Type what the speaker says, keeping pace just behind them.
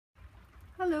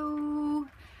Hello,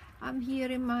 I'm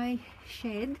here in my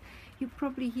shed. You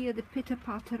probably hear the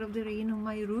pitter-patter of the rain on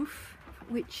my roof,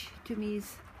 which to me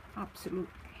is absolute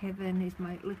heaven, is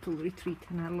my little retreat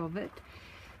and I love it.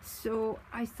 So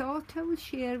I thought I would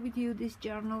share with you this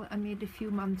journal I made a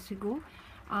few months ago,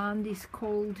 and it's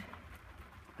called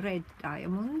Red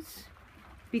Diamonds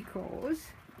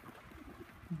because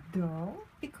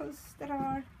there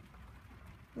are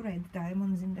red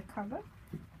diamonds in the cover.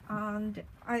 And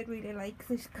I really like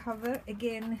this cover.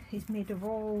 Again, it's made of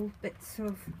all bits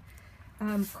of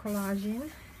collagen,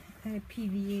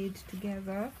 PVA'd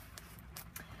together,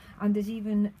 and there's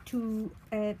even two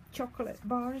chocolate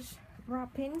bars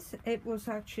wrappings. It was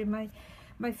actually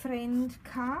my friend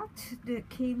Kat that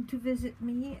came to visit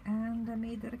me, and I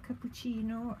made her a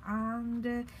cappuccino,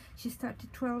 and she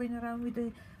started twirling around with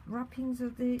the wrappings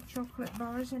of the chocolate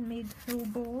bars and made full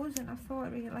bows, and I thought I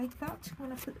really liked that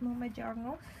when I put them on my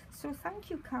journal. So thank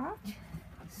you, Kat.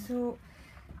 So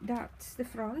that's the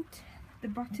front. The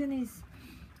button is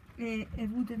a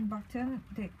wooden button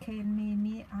that Ken made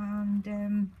me,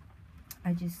 and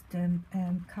I just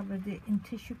covered it in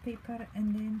tissue paper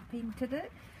and then painted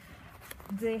it.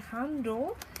 The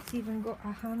handle, it's even got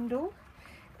a handle.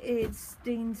 It's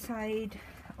the inside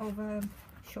of a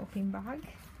shopping bag,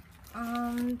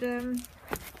 and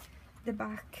the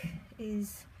back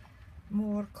is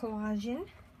more collagen.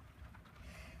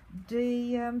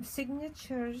 The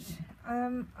signatures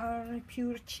are a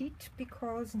pure cheat,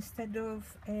 because instead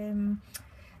of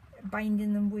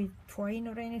binding them with twine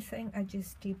or anything, I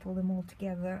just staple them all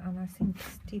together, and I think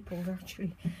staples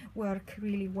actually work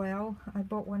really well. I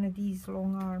bought one of these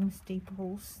long arm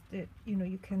staples that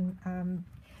you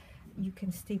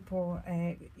can staple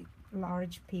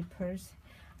large papers,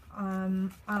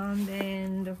 and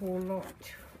then the whole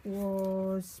lot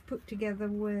was put together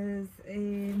with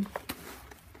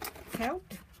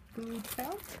felt, glued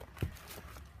felt,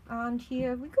 and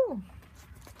here we go.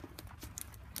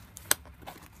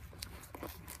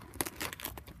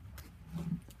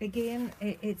 Again,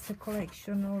 it's a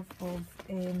collection of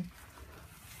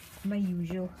my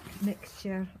usual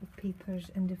mixture of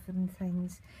papers and different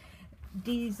things.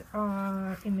 These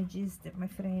are images that my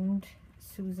friend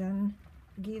Susan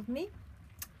gave me,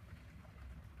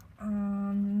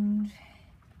 and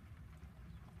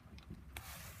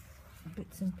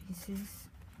bits and pieces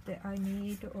that I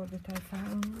made or that I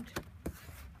found,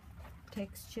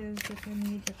 textures that I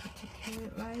made I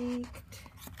particularly liked.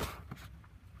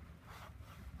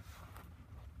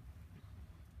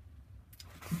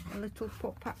 A little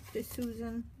pop-up that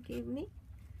Susan gave me.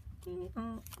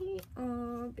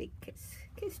 Big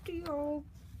kiss to you all.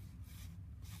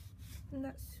 Isn't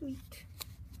that sweet?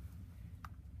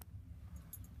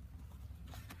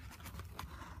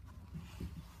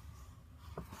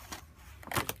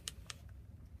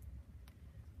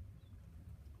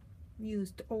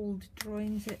 Used old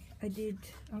drawings that I did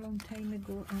a long time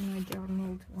ago, and I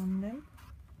journaled on them.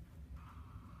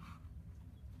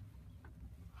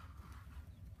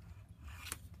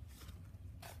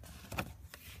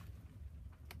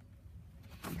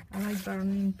 I like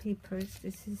burning papers.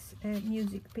 This is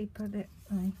music paper that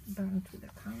I burned with a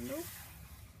candle.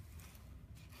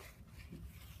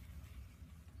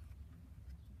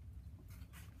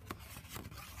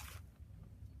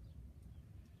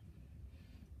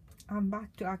 I'm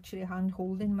back to actually hand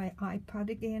holding my iPad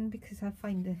again, because I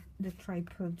find the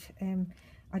tripod,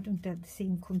 I don't have the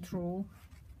same control.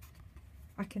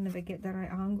 I can never get the right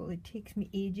angle. It takes me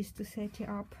ages to set it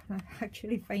up, and I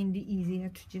actually find it easier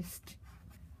to just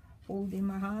hold in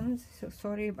my hands. So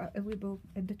sorry about a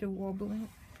bit of wobbling.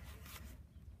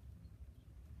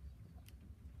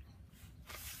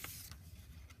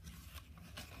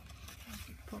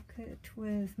 Pocket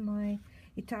with my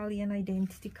Italian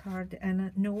identity card,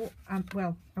 and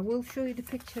well, I will show you the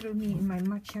picture of me in my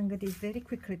much younger days very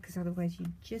quickly, because otherwise you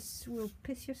just will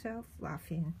piss yourself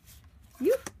laughing.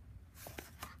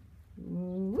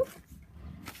 Ooh.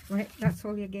 Right, that's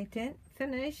all you're getting.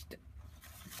 Finished.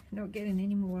 Not getting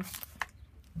any more.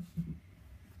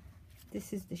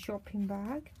 This is the shopping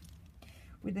bag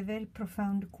with a very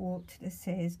profound quote that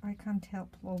says, "I can't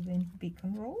help loving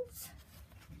bacon rolls."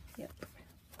 Yep.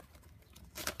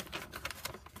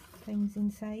 Things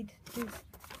inside this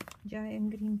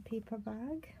giant green paper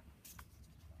bag.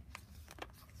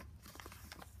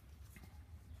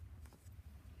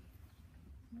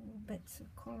 Bits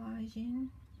of collagen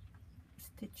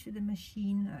stitched to the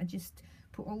machine. I just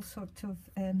put all sorts of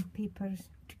papers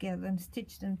together and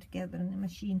stitch them together in the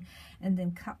machine, and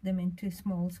then cut them into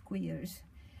small squares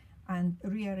and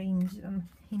rearrange them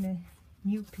in a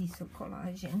new piece of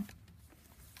collagen.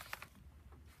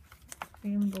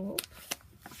 Envelope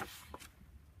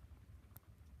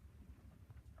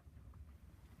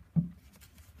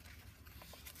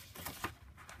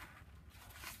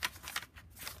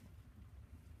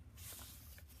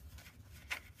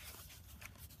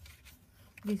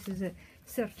this is a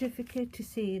certificate to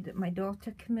say that my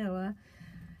daughter Camilla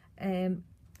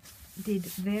did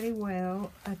very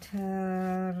well at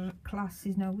her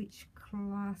classes. Now, which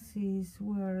classes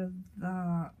were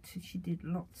that? She did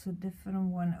lots of different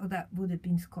ones. Oh, that would have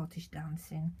been Scottish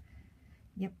dancing.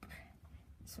 Yep.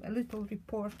 So a little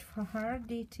report for her,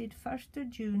 dated 1st of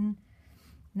June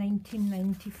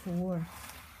 1994.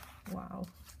 Wow.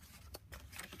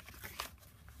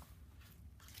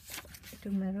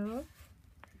 Little mirror.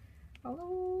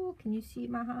 Hello, can you see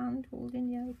my hand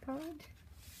holding the iPad?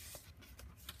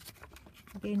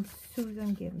 Again,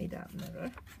 Susan gave me that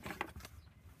mirror.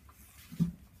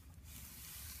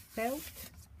 Belt.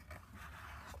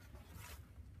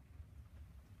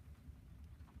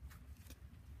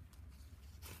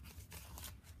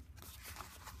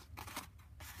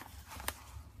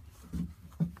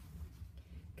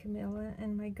 Camilla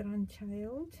and my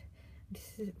grandchild.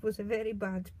 Was a very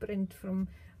bad print from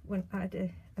when I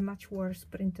had a much worse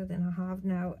printer than I have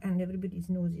now, and everybody's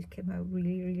noses came out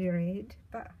really, really red.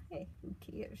 But hey, who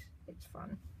cares? It's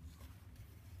fun.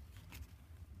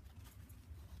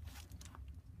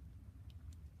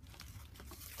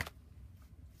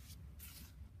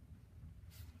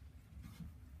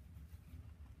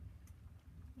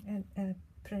 And a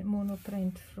mono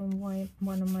print from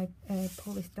one of my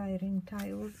polystyrene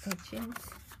tiles etchings.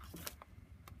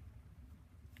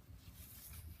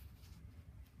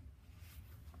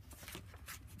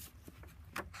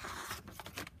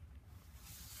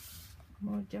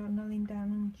 More journaling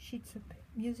down on sheets of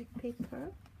music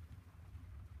paper.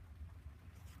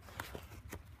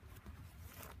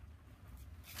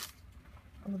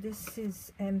 Oh, this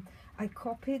is, I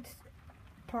copied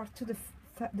part of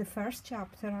the first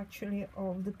chapter actually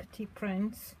of the Petit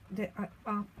Prince. That I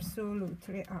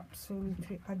absolutely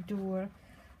adore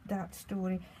that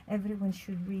story. Everyone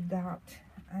should read that.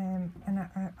 And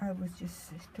I was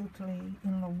just totally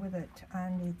in love with it,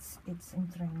 and it's in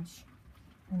French.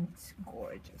 And it's a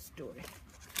gorgeous story.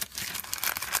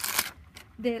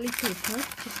 Daily paper,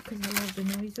 just because I love the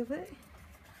noise of it.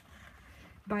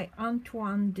 By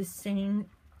Antoine de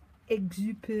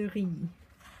Saint-Exupéry.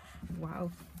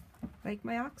 Wow. Like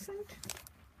my accent?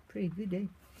 Pretty good, eh?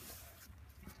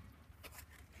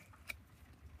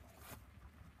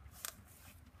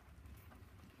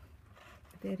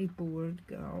 Very bored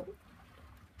girl.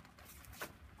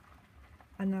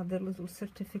 Another little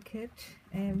certificate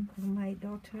for my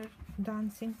daughter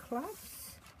dancing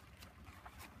class.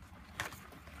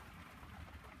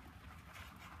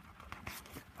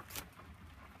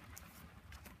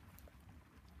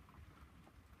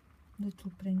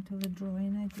 Little print of a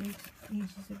drawing I did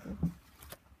ages ago.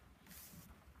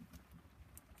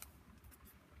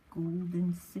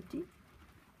 Golden City.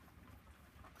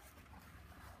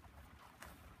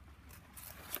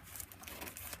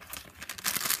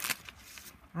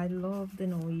 I love the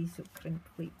noise of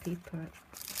crinkly paper,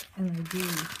 and I do.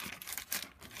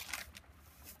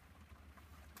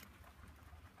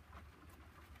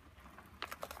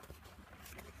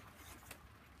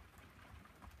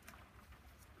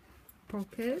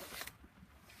 Pocket.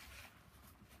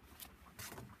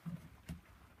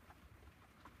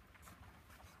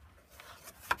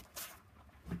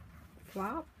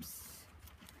 Flaps.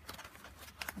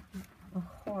 A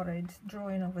horrid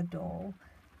drawing of a doll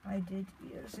I did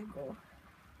years ago.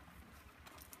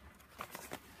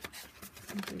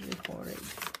 Really horrid.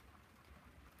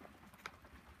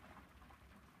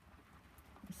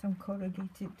 Some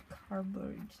corrugated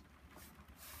cardboard.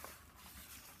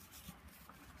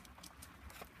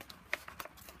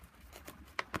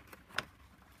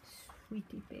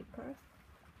 Sweetie paper.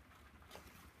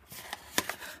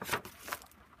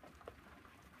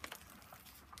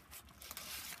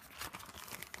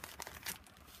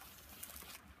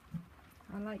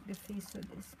 I like the face of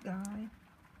this guy,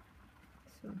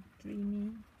 so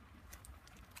dreamy.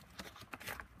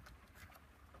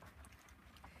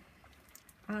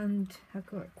 And I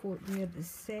got a quote here that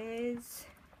says,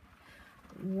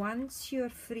 once you're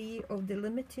free of the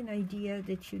limiting idea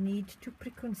that you need to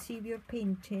preconceive your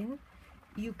painting,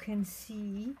 you can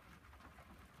see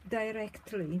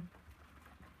directly.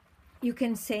 You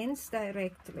can sense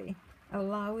directly,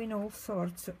 allowing all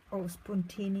sorts of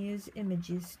spontaneous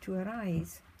images to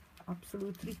arise.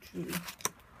 Absolutely true.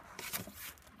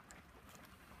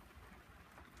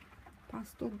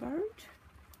 Pastel bird.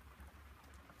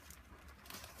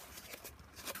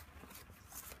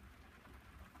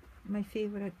 My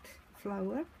favorite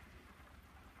flower.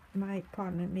 My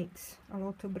partner makes a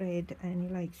lot of bread and he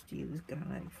likes to use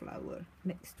granite flour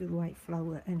mixed with white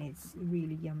flour, and it's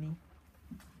really yummy.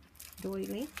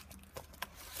 Doily.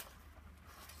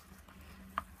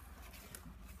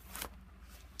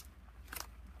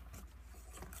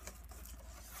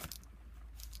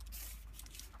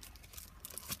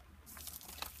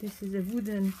 This is a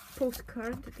wooden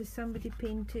postcard that somebody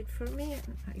painted for me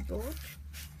and I bought,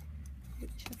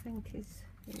 which I think is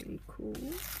really cool.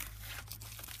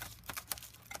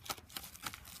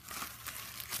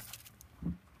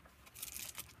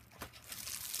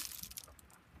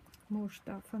 More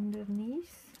stuff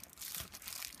underneath.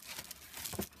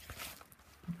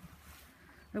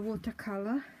 A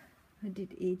watercolor I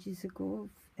did ages ago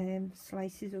of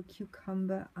slices of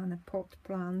cucumber and a pot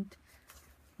plant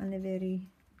and a very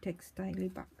textile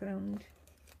background.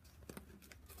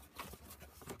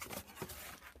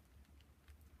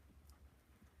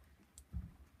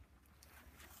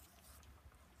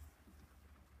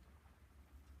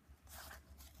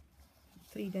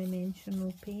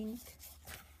 Three-dimensional paint.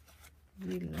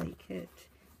 Really like it,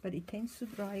 but it tends to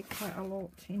dry quite a lot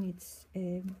in its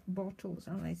bottles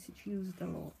unless it's used a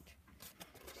lot.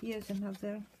 Here's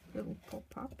another little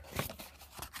pop-up,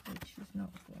 which is not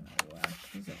going to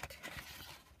work, is it?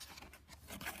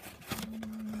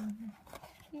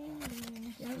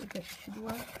 Yeah, that should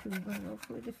work too, but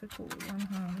awfully difficult with one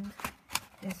hand.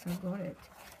 Yes, I got it.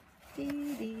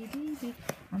 Dee, dee, dee, dee.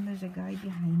 And there's a guy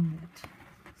behind it.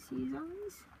 See his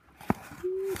eyes?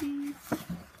 Dee, dee.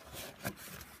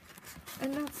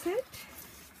 And that's it.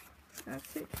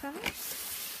 That's it, folks.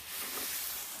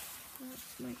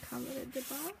 That's my colour at the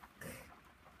back.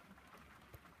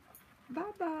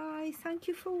 Bye bye. Thank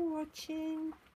you for watching.